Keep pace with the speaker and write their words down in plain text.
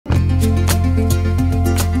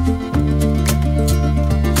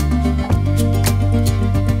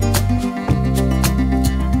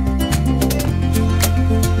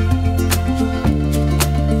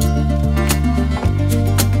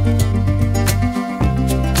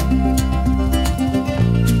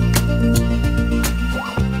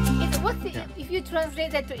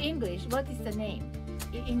that to English, what is the name?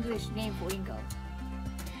 English name for Ingolf?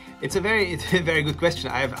 It's a very good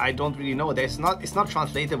question. I don't really know. It's not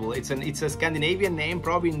translatable. It's a Scandinavian name,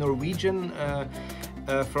 probably Norwegian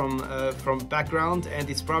from background, and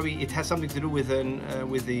it has something to do with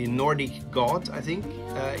the Nordic god, I think,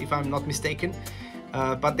 if I'm not mistaken.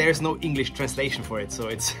 But there's no English translation for it, so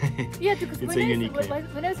it's yeah, because it's a unique name.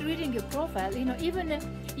 When I was reading your profile, even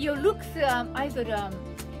your looks, either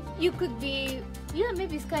you could be,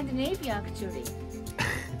 maybe Scandinavian actually.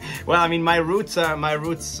 Well, I mean, my roots are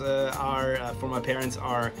from my parents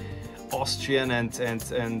are Austrian and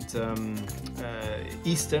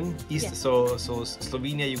Eastern, so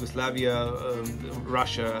Slovenia, Yugoslavia,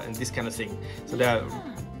 Russia, and this kind of thing. So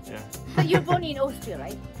But you're born in Austria,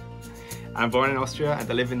 right? I'm born in Austria and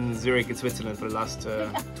I live in Zurich in Switzerland for the last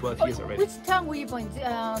 12 years already. Which town were you born?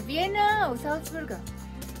 Vienna or Salzburg?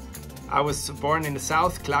 I was born in the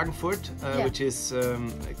south, Klagenfurt, which is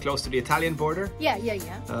close to the Italian border. Yeah.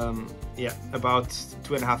 About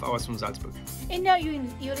 2.5 hours from Salzburg. And now you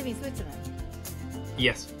live in Switzerland?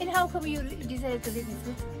 Yes. And how come you decided to live in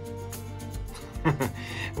Switzerland?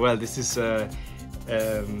 Well, this is a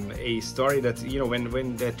story that,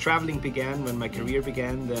 when the traveling began, when my career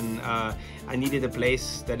began, then I needed a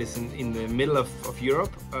place that is in the middle of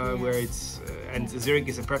Europe, where it's, and Zurich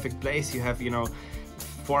is a perfect place. You have,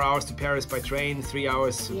 4 hours to Paris by train, 3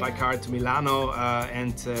 hours by car to Milano,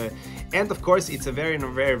 and of course it's a very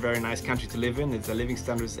nice country to live in. The living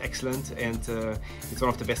standard is excellent, and it's one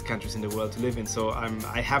of the best countries in the world to live in. So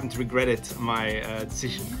I haven't regretted my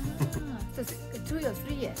decision. So 2 or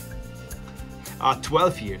 3 years?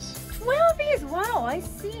 12 years. 12 years! Wow, I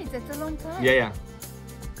see. That's a long time. Yeah.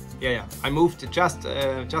 I moved just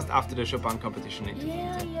after the Chopin competition in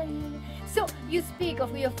 2010. So you speak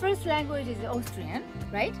of your first language is Austrian,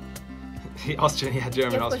 right? Austrian,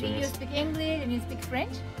 German, Austrian. You speak English and you speak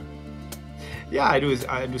French? Yeah, I do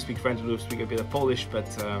speak French. I do speak a bit of Polish, but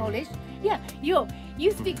Polish? Yeah,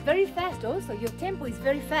 you speak very fast also. Your tempo is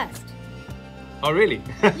very fast. Oh, really?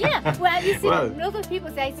 Yeah. Well, you see, a lot of people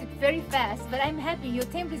say I speak very fast, but I'm happy. Your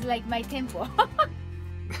tempo is like my tempo.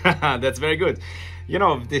 That's very good.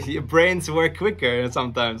 Your brains work quicker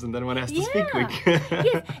sometimes, and then one has to speak quick.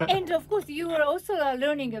 Yes, and of course you were also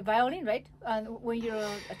learning a violin, right? When you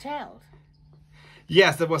were a child.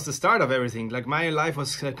 Yes, that was the start of everything. Like, my life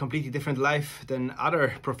was a completely different life than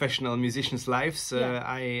other professional musicians' lives.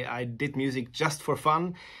 I did music just for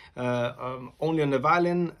fun, only on the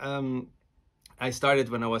violin. I started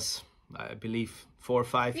when I was, I believe, 4 or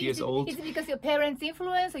 5 years old. Is it because your parents'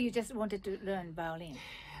 influence, or you just wanted to learn violin?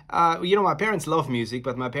 My parents love music,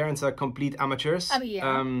 but my parents are complete amateurs.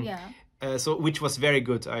 So, which was very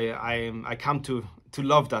good. I come to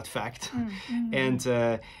love that fact,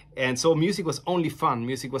 and so music was only fun.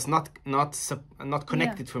 Music was not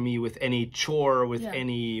connected for me with any chore, with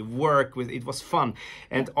any work. It was fun,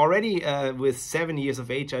 and already with 7 years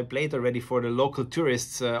of age, I played already for the local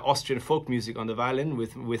tourists Austrian folk music on the violin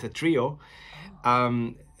with a trio.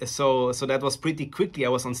 So that was pretty quickly. I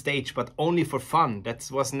was on stage, but only for fun. That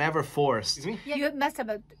was never forced. Yeah, you must have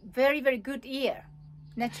a very good ear,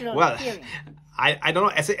 natural hearing. I don't know.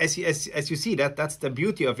 As you see, that's the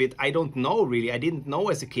beauty of it. I don't know really. I didn't know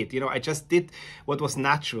as a kid. I just did what was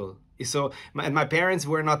natural. So my parents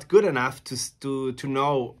were not good enough to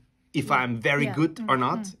know if I'm very good or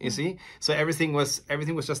not, you see. So everything was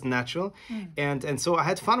just natural, and so I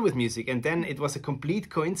had fun with music. And then it was a complete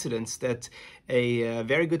coincidence that a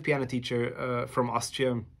very good piano teacher from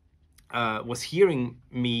Austria was hearing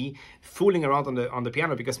me fooling around on the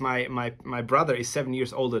piano, because my brother is 7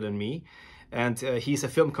 years older than me, and he's a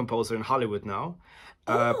film composer in Hollywood now.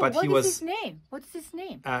 But what is his name? What's his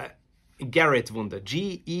name? Gerrit Wunder.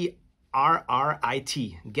 G-E-R-R-I-T.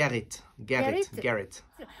 Gerrit.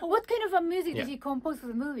 What kind of a music did he compose for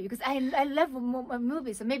the movie? Because I love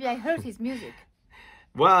movies, so maybe I heard his music.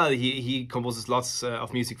 Well, he composes lots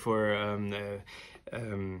of music for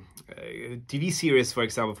TV series, for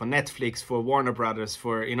example, for Netflix, for Warner Brothers,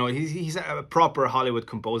 for he's a proper Hollywood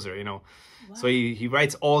composer, Wow. So he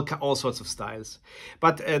writes all sorts of styles.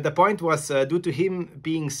 But the point was, due to him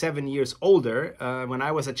being 7 years older, when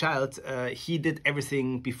I was a child, he did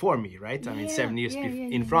everything before me, right? I mean, 7 years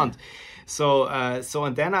in front. So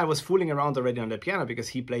and then I was fooling around already on the piano, because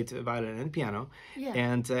he played violin and piano.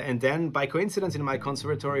 And then by coincidence in my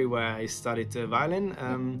conservatory where I studied violin,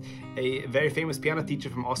 a very famous piano teacher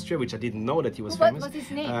from Austria, which I didn't know that he was famous. What was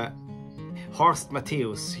his name? Horst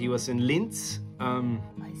Matthäus. He was in Linz. I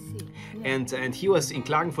see. And he was in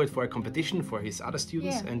Klagenfurt for a competition for his other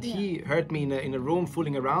students, and he heard me in a room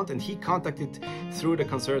fooling around, and he contacted through the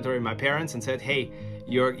conservatory my parents and said, hey,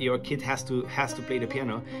 your kid has to play the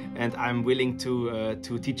piano, and I'm willing to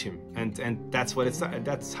teach him, and that's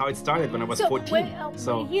how it started when I was 14.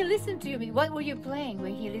 When he listened to you, what were you playing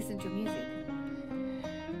when he listened to music?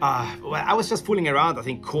 Well, I was just fooling around. I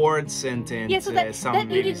think chords and some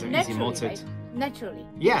maybe some easy Mozart. Right? Naturally.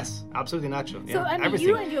 Yes, absolutely natural. So yeah, I mean, everything.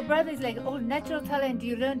 you and your brother is like all natural talent.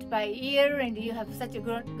 You learned by ear, and you have such a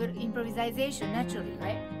good improvisation naturally,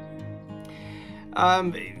 right?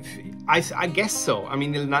 I guess so. I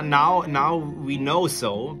mean, now we know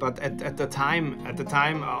so, but at the time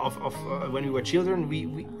of when we were children,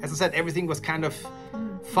 we as I said, everything was kind of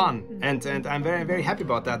fun, and I'm very, very happy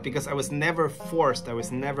about that, because I was never forced. I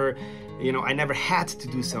was never, I never had to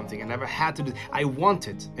do something. I never had to do. I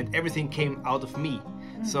wanted, and everything came out of me.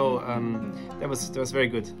 So that was very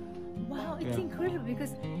good. Wow, it's incredible,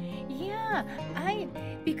 because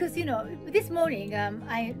this morning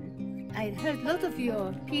I heard a lot of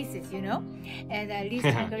your pieces, and I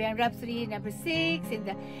listened to Korean Rhapsody number 6, and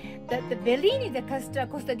the Bellini, the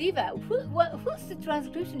Costa Diva. Whose the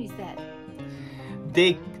transcription is that?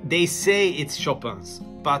 They say it's Chopin's,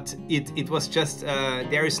 but it was just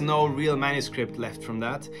there is no real manuscript left from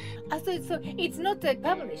that. So it's not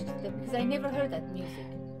published, because I never heard that music.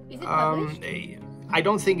 Is it published? I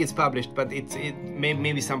don't think it's published, but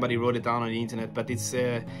maybe somebody wrote it down on the internet. But it's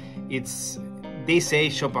they say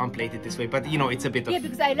Chopin played it this way, but it's a bit of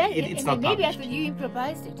because I like it. It's and not maybe published. after you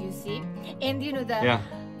improvised it, you see, and the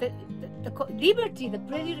Liberty, the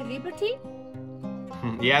Prelude to Liberty.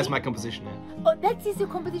 Yeah, it's my composition. Yeah. Oh, that is your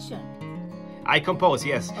composition. I compose,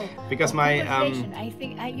 yes, because my I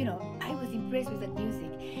think I was impressed with that music,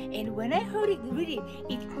 and when I heard it, really,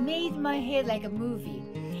 it made my head like a movie,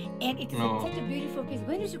 and it's such a beautiful piece.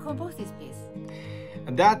 When did you compose this piece?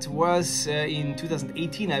 That was in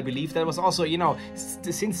 2018, I believe. That was also,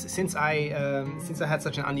 since I had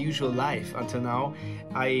such an unusual life until now,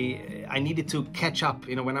 I needed to catch up.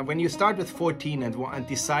 When you start with 14 and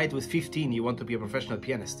decide with 15 you want to be a professional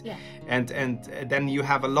pianist, and then you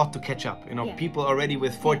have a lot to catch up. People already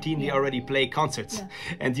with 14 they already play concerts,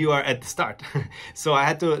 and you are at the start. So I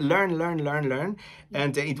had to learn,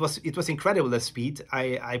 and it was incredible, the speed.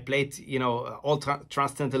 I played all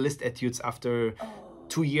transcendentalist etudes after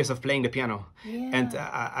 2 years of playing the piano, and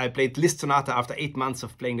I played Liszt Sonata after 8 months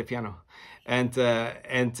of playing the piano, and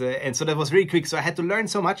so that was really quick. So I had to learn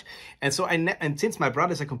so much, and since my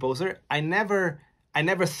brother is a composer, I never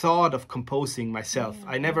thought of composing myself.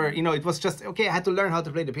 I never, it was just okay. I had to learn how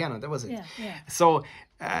to play the piano. That was it. So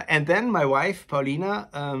and then my wife Paulina,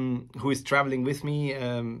 who is traveling with me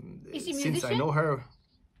since I know her.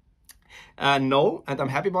 No, and I'm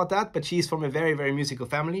happy about that. But she's from a very, very musical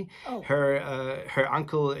family. Oh. Her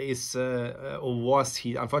uncle is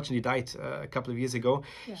he unfortunately died a couple of years ago.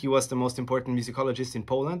 He was the most important musicologist in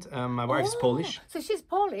Poland. My wife is Polish. So she's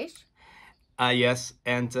Polish. Yes,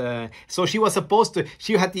 and so she was supposed to.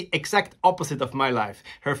 She had the exact opposite of my life.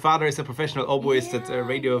 Her father is a professional oboist at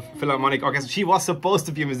Radio Philharmonic Orchestra. She was supposed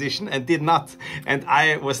to be a musician and did not, and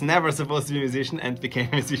I was never supposed to be a musician and became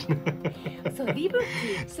a musician. So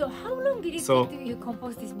Liberty. So how long did it take you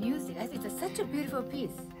compose this music? It's such a beautiful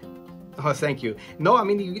piece. Oh, thank you. No, I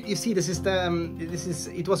mean, you see, this is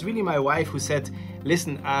it was really my wife who said,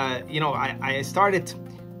 listen, I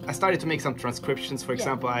started to make some transcriptions. For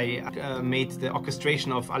example, I made the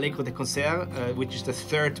orchestration of Allegro de Concert, which is the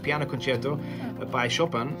 3rd piano concerto by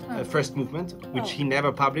Chopin, first movement, which he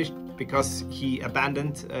never published because he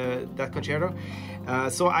abandoned that concerto.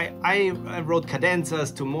 So I wrote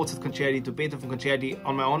cadenzas to Mozart concerti, to Beethoven concerti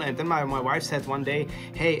on my own, and then my wife said one day,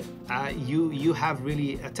 hey, you have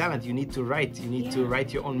really a talent, you need to write, to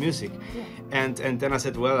write your own music. And then I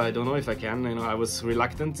said, well, I don't know if I can, I was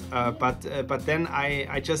reluctant, but then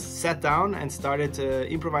I just sat down and started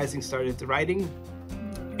improvising, started writing,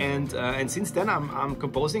 and since then I'm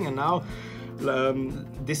composing. And now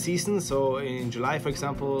this season, so in July, for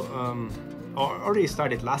example, already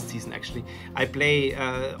started last season actually, I play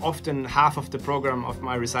often half of the program of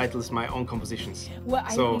my recitals my own compositions. Well,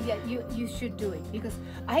 I think that you should do it, because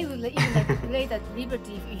I would even like to play that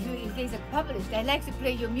Liberty if there's a published. I like to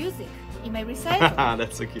play your music in my recital.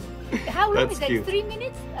 That's so cute. How long is that? 3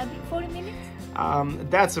 minutes? 40 minutes?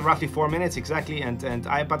 That's roughly 4 minutes exactly,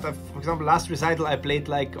 but for example, last recital I played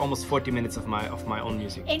like almost 40 minutes of my own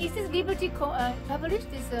music. And is this Liberty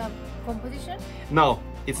published, this composition? No,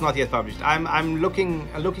 it's not yet published. I'm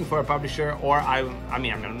looking for a publisher, or I'm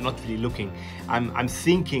not really looking. I'm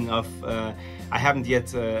thinking of. I haven't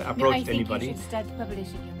yet approached anybody. You should start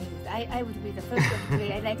publishing your music. I would be the first one to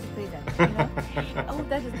play. I like to play that. Oh,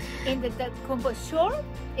 that is. And that compose Shore,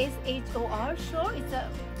 SHOR, Shore. It's a.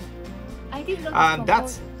 I didn't know.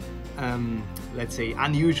 let's say,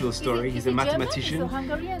 unusual story. He's a mathematician. German? Is he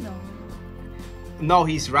Hungarian? Or? No,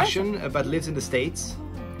 he's Russian, but lives in the States.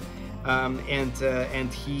 And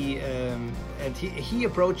he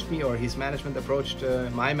approached me, or his management approached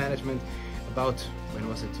my management about, when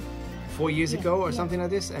was it, 4 years ago or something like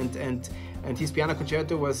this, and his piano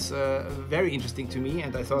concerto was very interesting to me,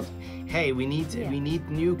 and I thought, hey, we need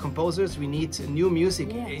new composers, we need new music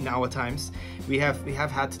in our times. We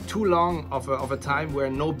have had too long of a time where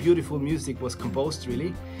no beautiful music was composed,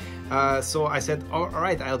 really. So I said, all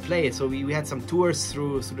right, I'll play it. So we had some tours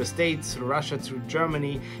through the States, through Russia, through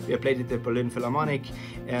Germany. We played at the Berlin Philharmonic,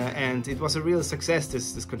 and it was a real success,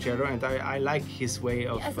 this concerto, and I like his way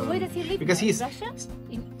of... So where does he live? Because he's... Russia?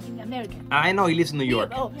 In America? I know, he lives in New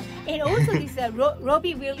York. Oh, and also this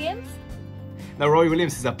Robbie Williams? Now, Robbie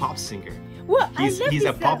Williams is a pop singer. Well, he's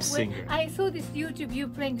a pop singer. I saw this YouTube, you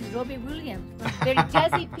playing with Robbie Williams, very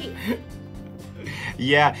jazzy piece.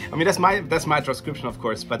 Yeah, I mean that's my transcription, of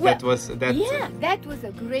course, but that was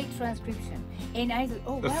a great transcription. And I thought,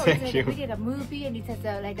 oh wow, Thank it's like a movie, and it has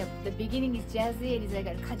the beginning is jazzy, and it's like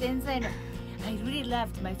a cadenza, and I really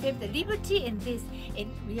loved my favorite, Liberty, and this, and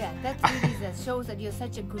yeah, that really shows that you're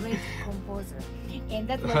such a great composer, and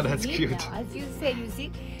that's what that's you need cute. now. As you said, you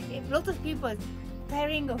see, a lot of people are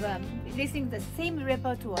tiring of listening to the same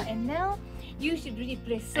repertoire, and now you should really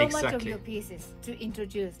play so much of your pieces to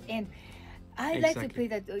introduce. And I like to play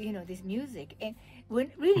that, this music. And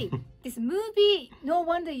when really this movie, no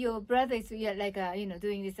wonder your brother is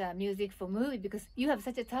doing this music for movie, because you have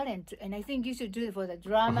such a talent, and I think you should do it for the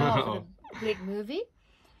drama or for the great movie.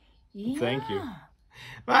 Yeah. Thank you.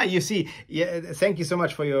 Well, you see, thank you so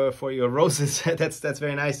much for your roses. that's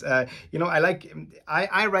very nice. I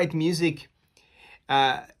write music.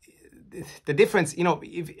 The difference,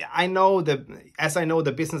 if I know as I know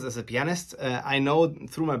the business as a pianist, I know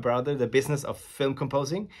through my brother the business of film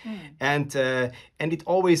composing, and it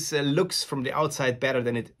always looks from the outside better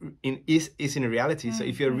than it is in reality. So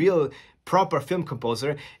if you're a real proper film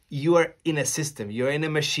composer, you are in a system, you're in a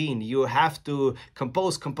machine. You have to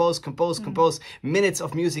compose minutes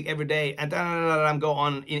of music every day, and go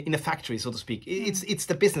on in a factory, so to speak. It's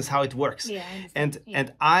the business, how it works. Yeah,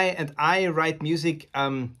 and I write music.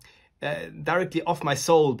 Directly off my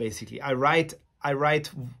soul, basically. I write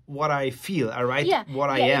what I feel. I write what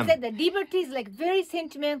I am. Yeah, the liberty is like very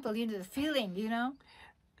sentimental, the feeling,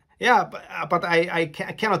 Yeah, but I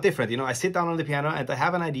cannot different. I sit down on the piano and I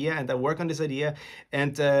have an idea and I work on this idea,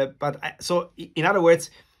 and so in other words,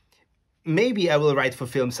 maybe I will write for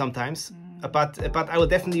film sometimes, but I will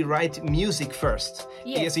definitely write music first.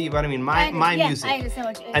 Yes. You see what I mean? My music. I understand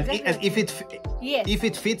what and if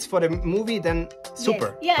it fits for the movie, then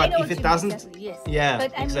super. Yes. Yeah, but I know if it doesn't,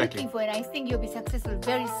 but I'm looking for it. I think you'll be successful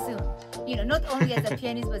very soon. Not only as a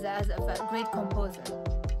pianist, but as a great composer.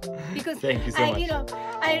 Because thank you so much.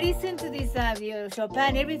 I listened to this your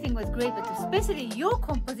Chopin. Everything was great, but especially your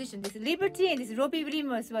composition, this Liberty and this Robbie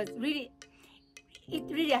Williams was really. It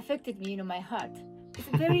really affected me, my heart. It's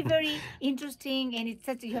very, very interesting, and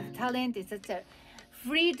it's you have talent. It's such a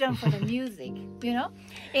freedom for the music,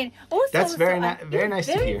 And also, that's very nice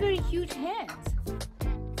to hear. Very, very huge hands.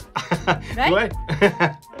 Right?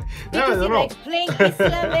 Because you're like playing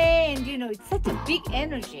Islam, and it's such a big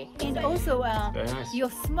energy. And also,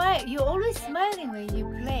 your smile. You're always smiling when you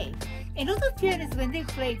play. And a lot of pianists, when they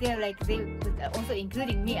play, they also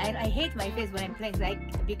including me. I hate my face when I'm playing. So I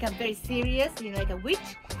become very serious, like a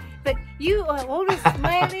witch. But you are always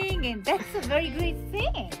smiling, and that's a very great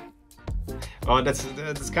thing. Oh,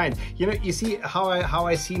 that's kind. You see how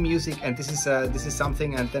I see music, and this is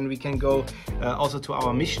something, and then we can go also to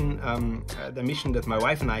our mission, the mission that my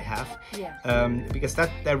wife and I have. Yeah. Because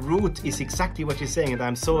that root is exactly what you're saying, and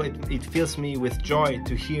it fills me with joy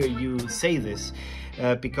to hear you say this,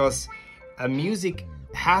 because music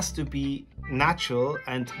has to be natural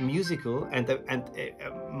and musical, and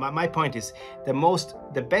my point is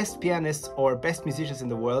the best pianists or best musicians in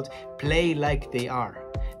the world play like they are.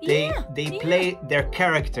 They play their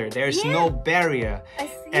character. There's no barrier.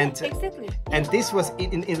 Exactly. And this was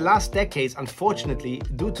in last decades, unfortunately,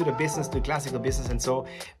 due to the business, to classical business, and so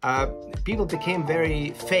people became very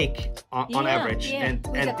fake on average, and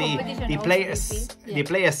they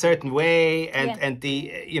play a certain way, and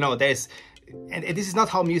there's. And this is not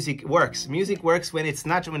how music works. Music works when it's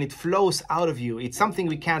natural, when it flows out of you. It's something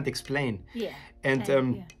we can't explain. Yeah. And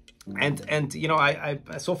I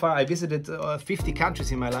so far I visited 50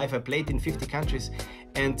 countries in my life. I played in 50 countries,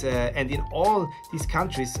 and in all these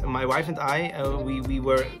countries, my wife and I we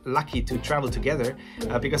were lucky to travel together,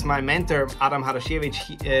 because my mentor Adam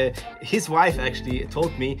Harashevich, his wife actually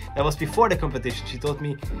told me, that was before the competition. She told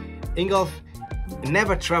me, Ingolf,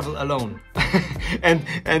 never travel alone.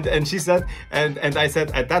 and she said, and I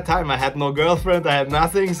said, at that time I had no girlfriend, I had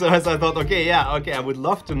nothing, so I thought, okay, I would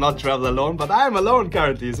love to not travel alone, but I'm alone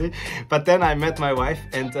currently, you see. But then I met my wife,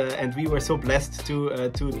 and we were so blessed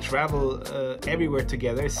to travel everywhere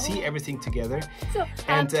together, see everything together. So,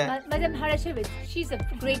 Madam Harashevich, she's a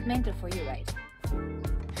great mentor for you, right?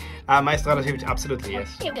 Maestra Harashevich, absolutely,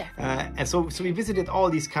 yes. And so we visited all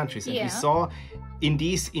these countries, and we saw in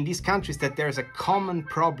these countries that there's a common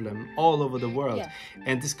problem all over the world.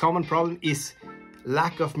 And this common problem is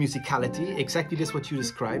lack of musicality, exactly this what you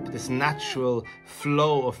described, this natural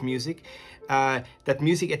flow of music, that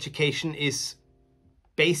music education is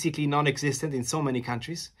basically non-existent in so many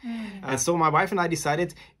countries. And so my wife and I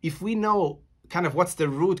decided, if we know kind of what's the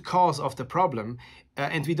root cause of the problem,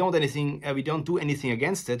 and we don't do anything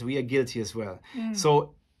against it, we are guilty as well.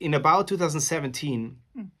 So in about 2017,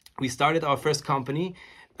 we started our first company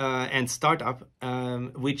and startup,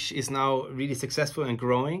 which is now really successful and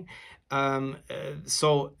growing.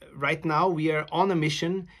 So right now we are on a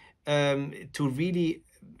mission to really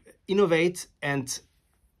innovate and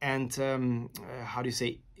how do you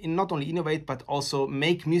say, not only innovate, but also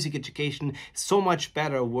make music education so much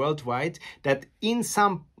better worldwide that in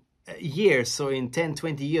some years, so in 10,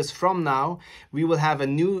 20 years from now, we will have a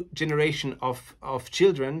new generation of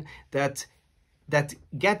children that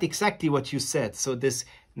get exactly what you said. So this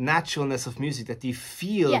naturalness of music that you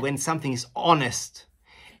feel when something is honest.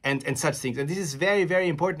 And such things. And this is very, very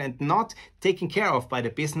important and not taken care of by the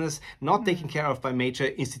business, not taken care of by major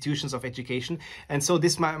institutions of education. And so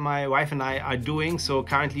this my wife and I are doing. So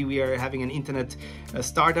currently we are having an internet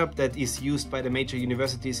startup that is used by the major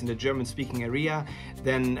universities in the German-speaking area.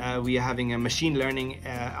 Then we are having a machine learning,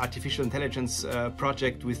 artificial intelligence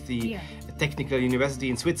project with the Technical University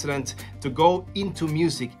in Switzerland to go into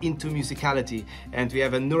music, into musicality. And we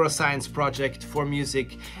have a neuroscience project for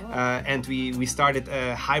music. And we started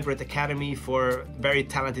a hybrid academy for very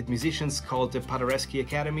talented musicians called the Paderewski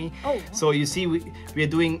Academy. So you see, we are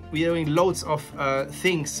doing loads of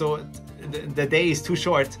things. So the day is too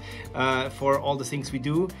short for all the things we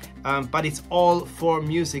do, but it's all for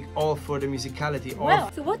music, all for the musicality. Wow.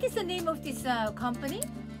 So what is the name of this company?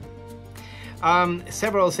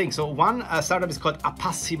 Several things. So one startup is called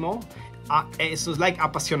Appassimo. So like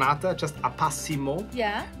appassionata, just Appassimo.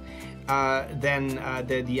 Yeah. Then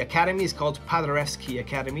the academy is called Paderewski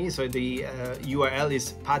Academy. So the URL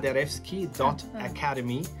is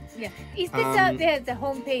paderewski.academy. Yeah. Is this there's a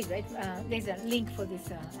homepage, right? There's a link for this.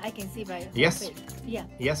 I can see by yes. homepage. Yeah.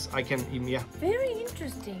 Yes, I can. Yeah. Very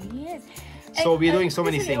interesting. Yes. So we're doing so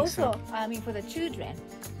many things. Also, I mean, for the children,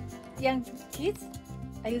 young kids,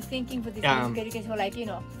 are you thinking for this music education for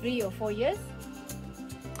 3 or 4 years?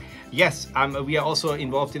 Yes, we are also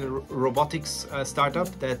involved in a robotics startup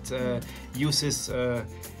that uses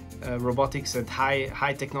robotics and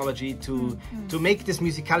high technology to make this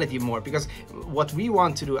musicality more. Because what we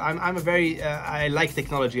want to do, I like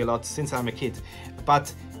technology a lot since I'm a kid,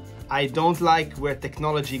 but I don't like where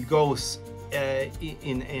technology goes.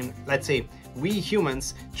 In let's say we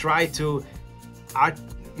humans try to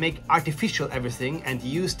make artificial everything and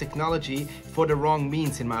use technology for the wrong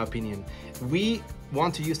means, in my opinion. We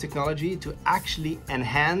want to use technology to actually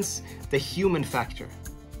enhance the human factor.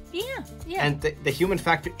 And the human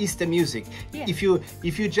factor is the music. If you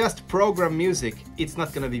just program music, it's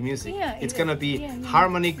not going to be music. It's going to be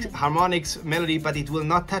harmonics, melody, but it will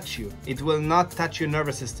not touch you. It will not touch your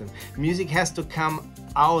nervous system. Music has to come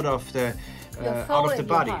out of the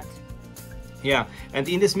body. Yeah, and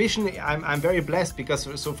in this mission, I'm very blessed because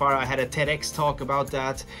so far I had a TEDx talk about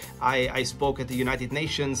that. I spoke at the United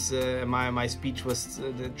Nations. My speech was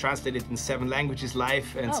translated in 7 languages live,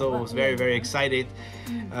 and so I was very, very excited.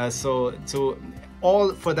 So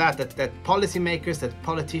all for that policymakers, that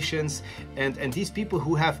politicians, and these people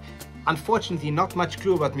who have unfortunately not much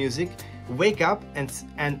clue about music, wake up and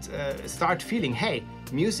start feeling, hey,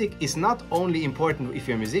 music is not only important if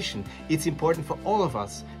you're a musician, it's important for all of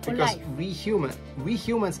us, because we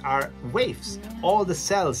humans are waves. All the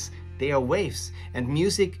cells, they are waves, and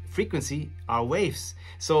music frequency are waves.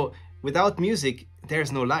 So without music,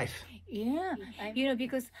 there's no life. Yeah,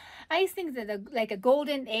 because I think that like a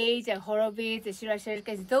golden age, the Horowitz, the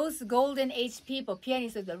Shirashirkas, those golden age people,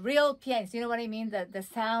 pianists, are the real pianists, you know what I mean? The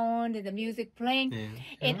sound and the music playing.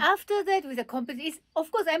 And after that, with the competition,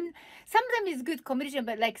 of course, sometimes it's good competition,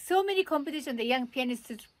 but like so many competition, the young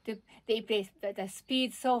pianists, they play the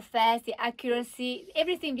speed so fast, the accuracy,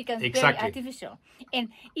 everything becomes very artificial. And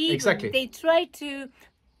even they try to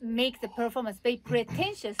make the performance very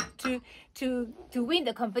pretentious to win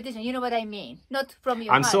the competition. You know what I mean? Not from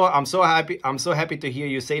your heart. I'm so happy to hear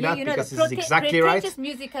you say that, you know, because this is exactly right. Pretentious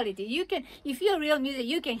musicality. You can, if you're real music,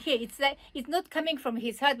 you can hear. It's like it's not coming from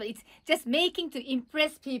his heart, but it's just making to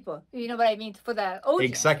impress people. You know what I mean, for the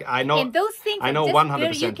audience. Exactly. I know. And those things I know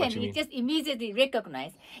 100% what you mean. Just immediately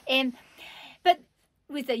recognize. But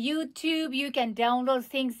with the YouTube, you can download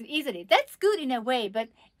things easily. That's good in a way, but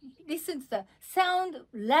listen to the sound,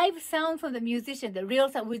 live sound from the musician, the real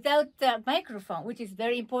sound without the microphone, which is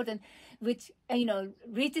very important, which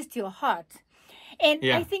reaches to your heart. And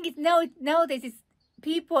I think nowadays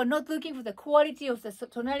people are not looking for the quality of the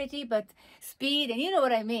tonality, but speed, and you know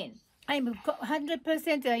what I mean. I'm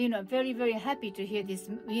 100%, very, very happy to hear this,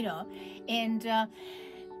 and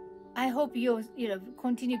I hope you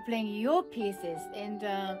continue playing your pieces, and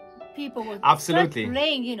people will start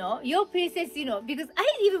playing, your pieces, because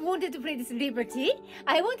I even wanted to play this Liberty.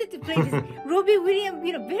 I wanted to play this Robbie Williams,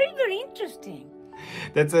 very, very interesting.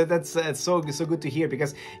 That's so good to hear,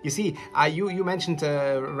 because you see, you mentioned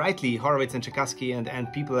rightly Horowitz and Tchaikovsky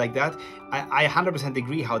and people like that. I 100%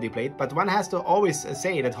 agree how they played, but one has to always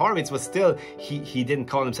say that Horowitz was still, he didn't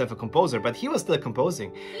call himself a composer, but he was still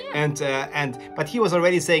composing, but he was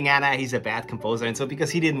already saying, Anna, he's a bad composer, and so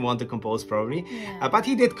because he didn't want to compose probably, but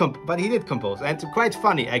he did compose, and quite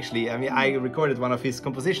funny actually. I mean, I recorded one of his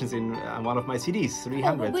compositions in one of my CDs,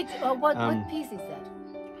 300. What piece is that?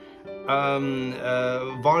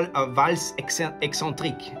 Valse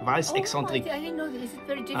excentrique. Valse excentrique. I didn't know this. Is it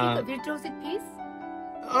very difficult, virtuosic piece?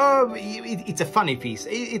 It's a funny piece.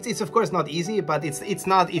 It's of course not easy, but it's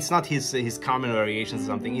not his Carmen variations or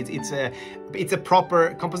something. It's a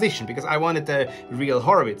proper composition, because I wanted a real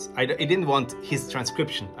Horowitz. I didn't want his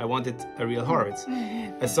transcription. I wanted a real Horowitz.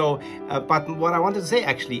 But what I wanted to say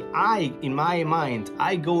actually, in my mind,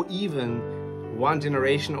 I go even one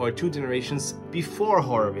generation or two generations before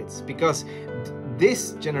Horowitz, because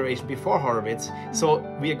this generation before Horowitz, so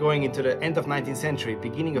we are going into the end of 19th century,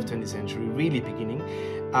 beginning of 20th century, really beginning,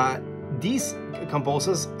 these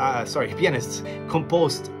composers, pianists,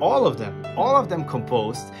 composed all of them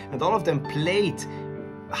composed, and all of them played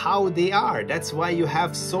how they are. That's why you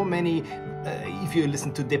have so many, if you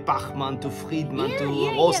listen to De Bachmann, to Friedman,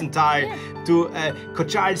 to Rosenthal, to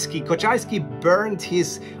Kochalski burned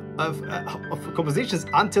his of compositions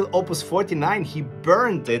until Opus 49. He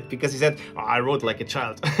burned it because he said, I wrote like a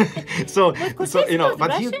child.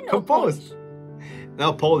 But he composed.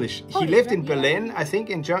 No, Polish. He lived in Berlin, I think,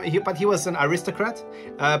 in Germany, but he was an aristocrat,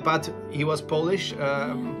 but he was Polish,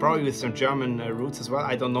 probably with some German roots as well,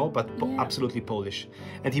 I don't know, but absolutely Polish.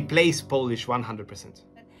 And he plays Polish 100%.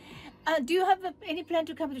 Do you have any plan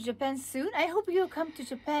to come to Japan soon? I hope you'll come to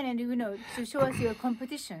Japan and, to show us your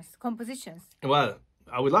compositions. Well,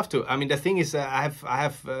 I would love to. I mean, the thing is, I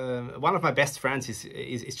have one of my best friends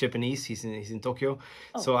is Japanese. He's in Tokyo,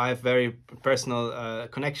 so I have very personal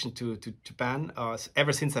connection to Japan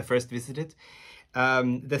ever since I first visited.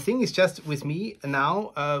 The thing is, just with me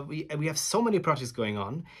now, we have so many projects going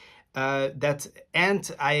on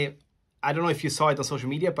and I don't know if you saw it on social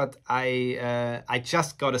media, but I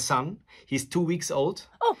just got a son. He's 2 weeks old.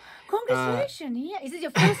 Oh, congratulations! Is it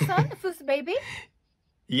your first son, first baby?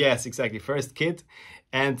 Yes, exactly. First kid.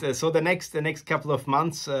 And so the next couple of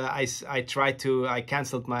months, I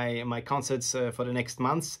canceled my concerts for the next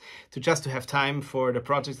months to have time for the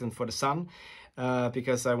project and for the son,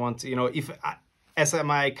 because I want, as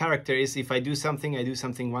my character is, if I do something, I do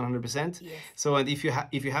something 100%. Yes. So, and if you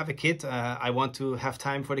have a kid, I want to have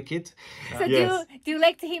time for the kid. So do you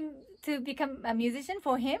like him to become a musician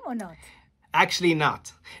for him or not? Actually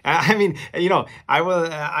not. I mean, I will.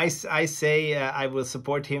 I say I will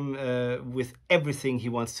support him with everything he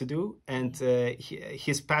wants to do, and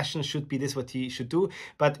his passion should be this what he should do.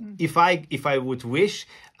 But if I would wish,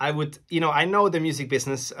 I would. I know the music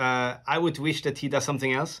business. I would wish that he does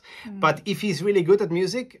something else. But if he's really good at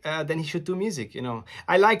music, then he should do music.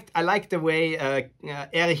 I like the way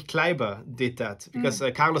Erich Kleiber did that, because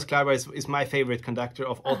Carlos Kleiber is my favorite conductor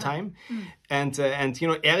of all time, and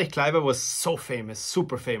Erich Kleiber was so famous,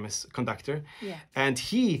 super famous conductor, and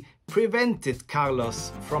he prevented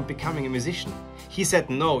Carlos from becoming a musician. He said,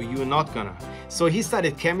 no, you're not gonna. So he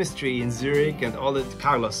studied chemistry in Zurich and all that,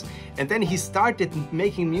 Carlos. And then he started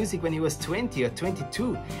making music when he was 20 or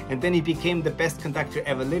 22. And then he became the best conductor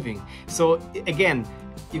ever living. So again,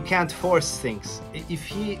 you can't force things. If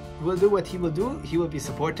he will do what he will do, he will be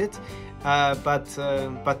supported.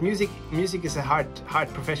 But music is a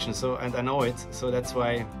hard profession. So, and I know it. So that's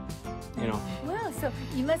why, Wow, so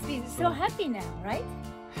you must be so happy now, right?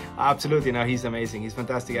 Absolutely. Now he's amazing. He's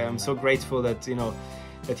fantastic. I'm so grateful that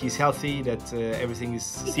that he's healthy, that everything Does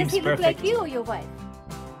seems he look perfect. like you or your wife?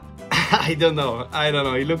 I don't know.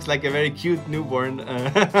 He looks like a very cute newborn,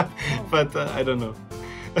 but I don't know.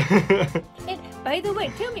 And by the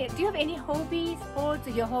way, tell me, do you have any hobbies, sports,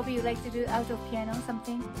 or your hobby you like to do out of piano,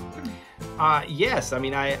 something? Yes, I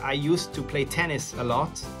mean, I used to play tennis a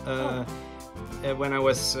lot. When I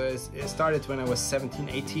was started when I was 17,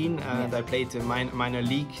 18, and I played minor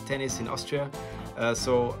league tennis in Austria.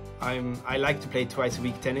 So I like to play twice a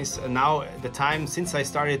week tennis. And now the time since I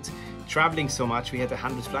started traveling so much, we had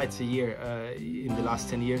 100 flights a year in the last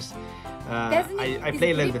 10 years. I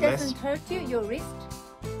play a little bit less. Doesn't hurt you, your wrist?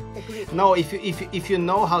 The grip? No, if you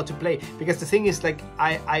know how to play, because the thing is, like,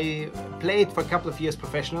 I played for a couple of years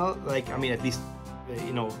professional, like, I mean, at least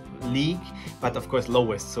league, but of course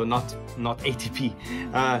lowest, so not ATP.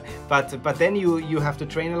 But then you have to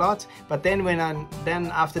train a lot. But then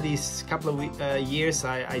after these couple of years,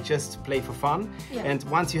 I just play for fun. Yeah. And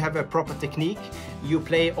once you have a proper technique, you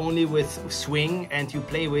play only with swing, and you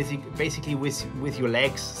play basically with your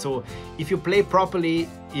legs. So if you play properly,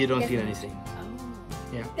 you don't feel anything. Oh.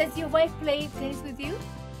 Yeah. Does your wife play tennis with you?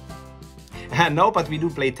 No, but we do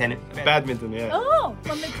play badminton, yeah. Oh,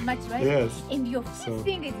 well, not much, right? Yes. And your fifth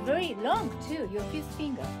finger is very long too, your fifth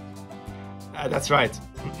finger. That's right.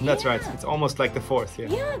 That's right. It's almost like the fourth, yeah.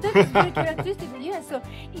 Yeah, that's very characteristic. Yeah, so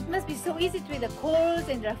it must be so easy to play the chords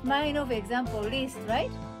and Rachmaninoff, for example, Liszt,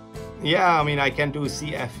 right? Yeah, I mean, I can do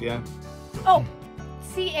CF, yeah. Oh,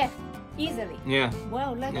 CF, easily. Yeah.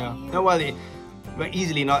 Wow, lucky you. No, well, not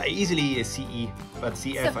easily CE, but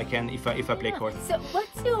CF I can if I play chord. So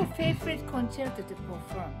what's your favorite concerto to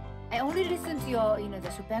perform? I only listen to your,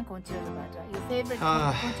 the Chopin concerto, but your favorite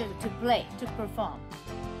concerto to play, to perform.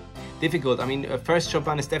 Difficult. I mean, first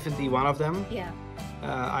Chopin is definitely one of them. Yeah.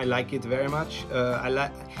 I like it very much.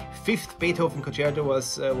 Fifth Beethoven concerto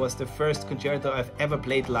was the first concerto I've ever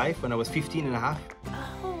played live when I was 15 and a half.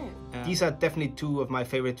 Oh. These are definitely two of my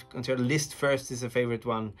favorite concertos. Liszt first is a favorite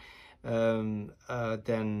one.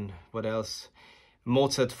 Then what else?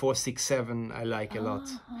 Mozart 467 I like a lot.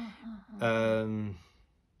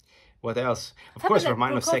 What else? Of course,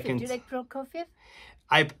 Rachmaninoff second. Do you like Prokofiev?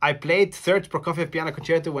 I played third Prokofiev piano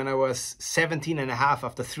concerto when I was 17 and a half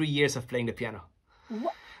after 3 years of playing the piano.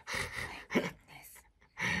 What?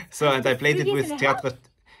 So, and I played it with Teatro.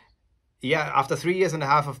 Yeah, after 3 years and a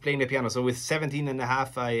half of playing the piano. So with 17 and a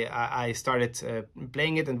half, I started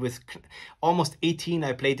playing it, and with almost 18,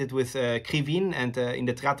 I played it with Krivine and in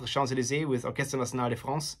the Théâtre Champs-Élysées with Orchestre National de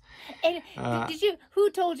France. And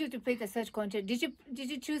who told you to play the such concert? Did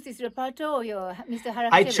you choose this repertoire or your Mr. Harakiri?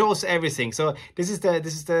 I chose everything. So this is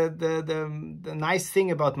the nice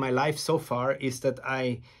thing about my life so far, is that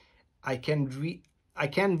I can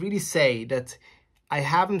really say that I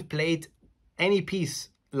haven't played any piece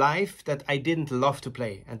live that I didn't love to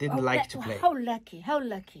play and didn't like to play. How lucky, how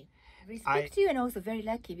lucky. Respect you, and also very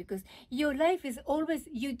lucky, because your life is always,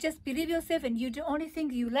 you just believe yourself and you do only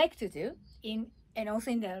things you like to do, and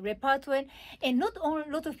also in the repertoire, and not a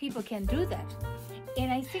lot of people can do that. And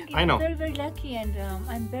I think you're very, very lucky, and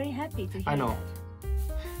I'm very happy to hear that.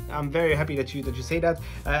 I'm very happy that you say that.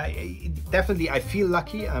 Definitely, I feel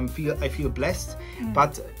lucky. I feel blessed.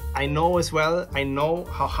 But I know as well. I know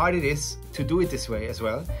how hard it is to do it this way as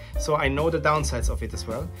well. So I know the downsides of it as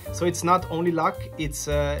well. So it's not only luck. It's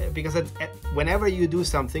because whenever you do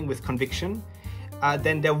something with conviction,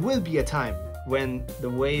 then there will be a time when the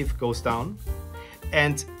wave goes down,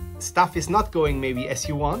 and stuff is not going maybe as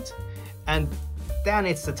you want, and then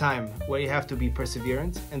it's the time where you have to be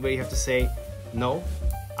perseverant and where you have to say no.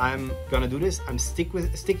 I'm gonna do this, I'm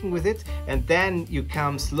sticking with it, and then you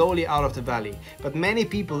come slowly out of the valley. But many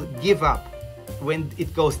people give up when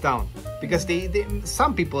it goes down, because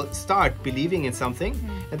some people start believing in something,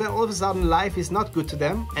 and then all of a sudden life is not good to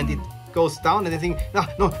them, and it goes down, and they think,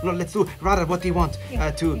 no, let's do rather what they want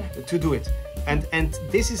to do it. And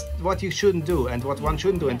this is what you shouldn't do, and what one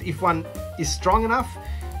shouldn't do. And if one is strong enough,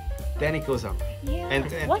 then it goes up. Yeah. And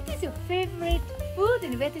what is your favorite food,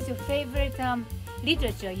 and what is your favorite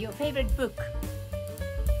literature, your favorite book?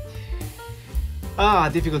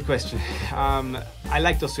 Difficult question. I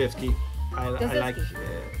like Dostoevsky. I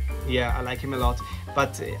like him a lot.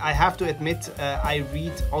 But I have to admit, I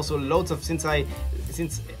read also loads of, since I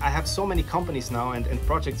have so many companies now and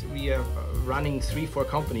projects. We are running 3-4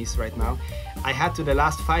 companies right now. I had to, the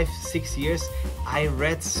last 5-6 years, I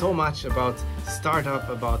read so much about startup,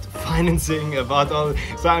 about financing, about all.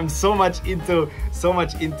 So I'm so much into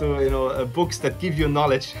books that give you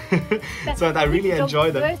knowledge. So I really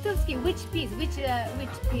enjoy them. Dostoevsky, which piece?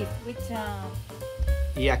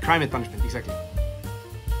 Yeah, Crime and Punishment, exactly.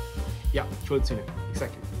 Yeah, Schuldzunehmen,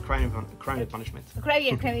 exactly. crime and punishment.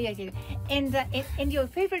 Crime. And your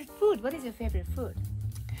favorite food? What is your favorite food?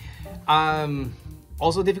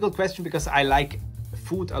 Also a difficult question because I like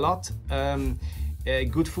food a lot.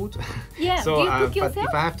 Good food. Yeah. So, do you cook yourself? But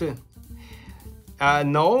if I have to.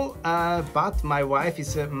 No, but my wife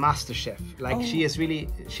is a master chef. Like she has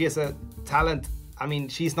a talent. I mean,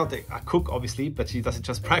 she's not a cook, obviously, but she does it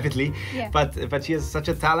just privately. Yeah. But she has such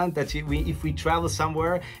a talent that if we travel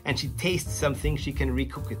somewhere and she tastes something, she can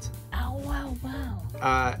recook it. Oh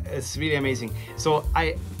wow! It's really amazing. So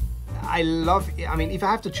I love. I mean, if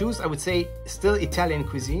I have to choose, I would say still Italian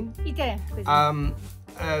cuisine. Italian cuisine.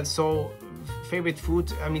 So favorite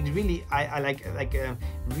food. I mean, really, I like a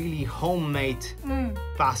really homemade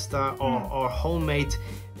pasta or homemade.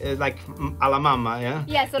 Like alla mamma, yeah?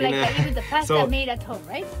 Yeah, so like even the pasta made at home,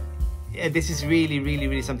 right? Yeah, this is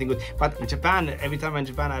really something good. But in Japan, every time I'm in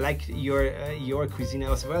Japan, I like your cuisine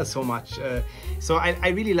as well so much. So I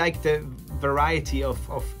really like the variety of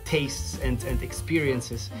tastes and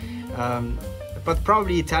experiences. But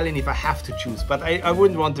probably Italian if I have to choose, but I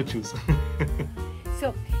wouldn't want to choose.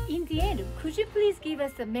 So in the end, could you please give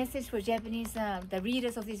us a message for Japanese, the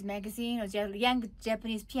readers of this magazine or young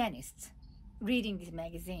Japanese pianists reading this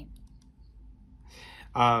magazine?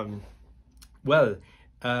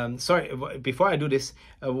 Sorry, before I do this,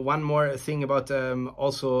 one more thing about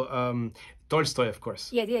Tolstoy, of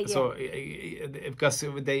course. Yeah. So because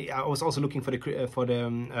I was also looking for the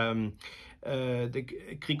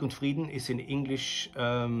Krieg und Frieden is in English.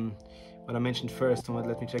 What I mentioned first,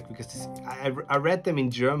 let me check because I read them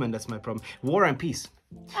in German. That's my problem. War and Peace.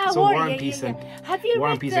 War and Peace and have you War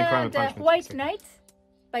read and Peace and Crime and the Punishment. White Knights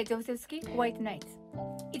by Dostoevsky? White Knights.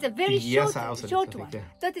 It's a very short one. Yeah.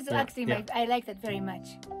 That is actually I like that very much.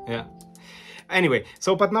 Yeah. Anyway,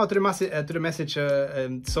 but now to the message.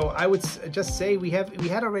 So I would just say we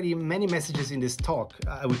had already many messages in this talk.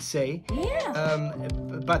 I would say. Yeah.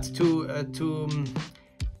 But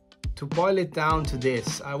to boil it down to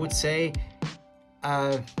this, I would say,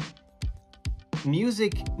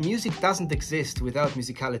 music doesn't exist without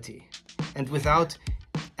musicality, and without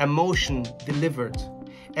emotion delivered.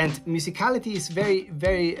 And musicality is very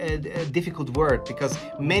difficult word because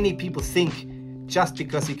many people think just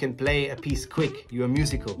because you can play a piece quick, you are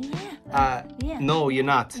musical. No, you're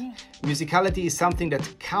not. Yeah. Musicality is something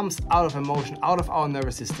that comes out of emotion, out of our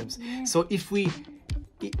nervous systems. Yeah. So if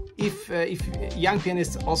young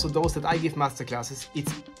pianists, also those that I give masterclasses,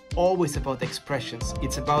 it's always about expressions.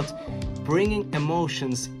 It's about bringing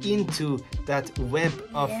emotions into that web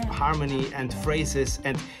of harmony and phrases,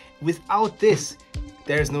 and without this,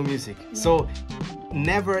 there's no music. Yeah. So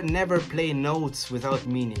never play notes without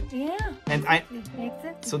meaning. Yeah. And exactly.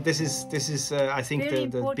 So this is I think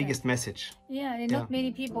the biggest message. Yeah, and not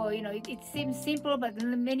many people, it seems simple, but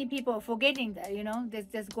many people are forgetting that, they're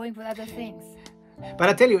just going for other things. But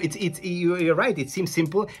I tell you, you're right, it seems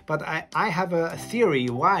simple, but I have a theory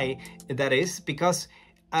why that is, because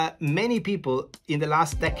many people in the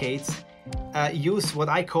last decades use what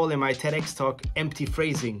I call in my TEDx talk empty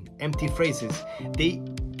phrases.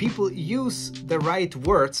 People use the right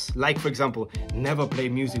words, like for example, never play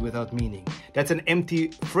music without meaning. That's an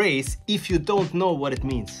empty phrase if you don't know what it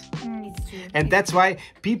means. It's true. And that's why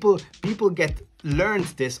people get learned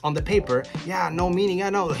this on the paper. Yeah, no meaning. Yeah,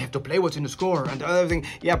 no, they have to play what's in the score and the other thing.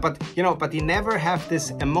 Yeah, but they never have this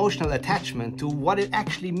emotional attachment to what it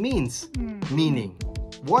actually means. Meaning.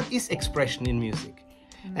 What is expression in music?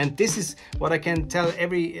 And this is what I can tell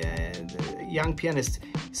every young pianist.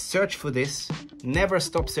 Search for this. Never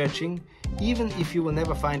stop searching. Even if you will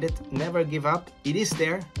never find it, never give up. It is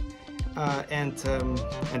there. And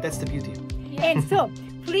that's the beauty. And so,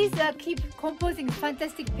 please keep composing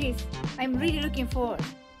fantastic piece. I'm really looking forward.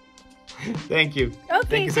 Thank you. Okay,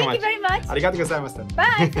 thank you so much. Thank you very much. ありがとうございました。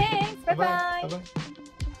Bye, thanks. Bye-bye. Bye-bye.